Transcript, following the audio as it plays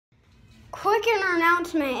quick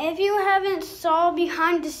announcement. If you haven't saw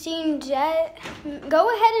behind the scenes yet, go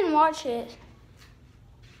ahead and watch it.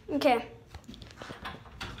 Okay.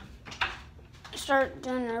 Start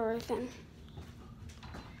doing everything.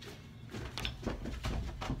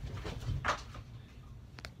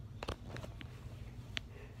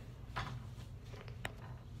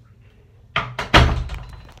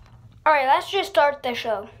 Alright, let's just start the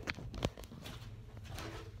show.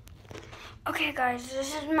 Okay guys,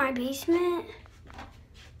 this is my basement.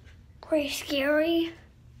 Pretty scary.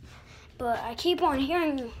 But I keep on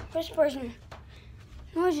hearing whispers and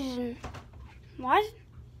noises and what?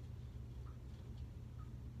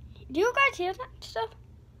 Do you guys hear that stuff?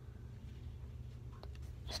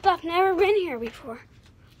 Stuff never been here before.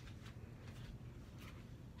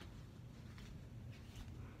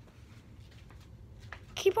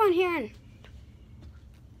 Keep on hearing.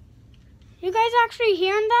 You guys actually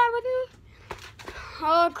hearing that with me?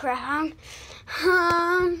 Oh crap!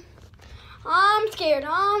 I'm scared.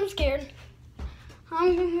 I'm scared.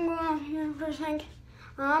 I'm going here for a second.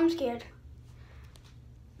 I'm scared.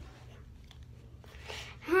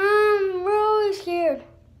 I'm really scared.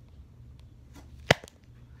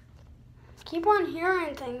 Keep on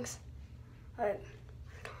hearing things. But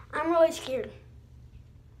I'm really scared.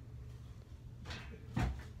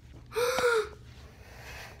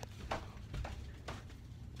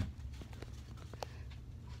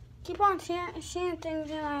 Keep on seeing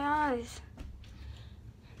things in my eyes.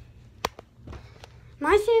 Am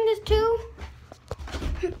I seeing this too?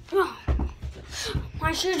 Oh,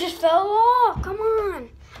 my shoe just fell off. Come on.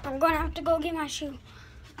 I'm going to have to go get my shoe.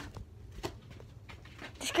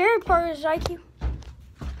 The scary part is I keep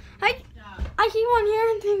on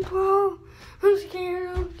hearing things, bro. I'm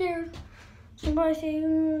scared. I'm scared. Somebody say,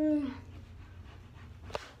 I'm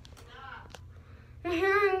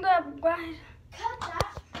hearing that, guys. Cut that.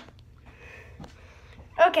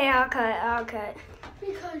 Okay, I'll cut.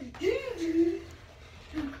 Because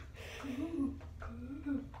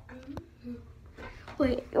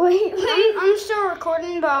Wait. I'm still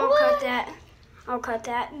recording, but I'll cut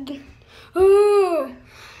that. Ooh.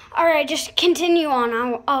 All right, just continue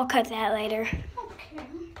on. I'll cut that later. Okay.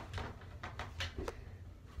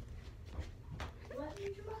 Let me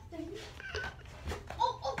do my thing.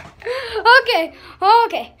 Oh.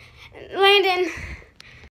 Okay. Landon.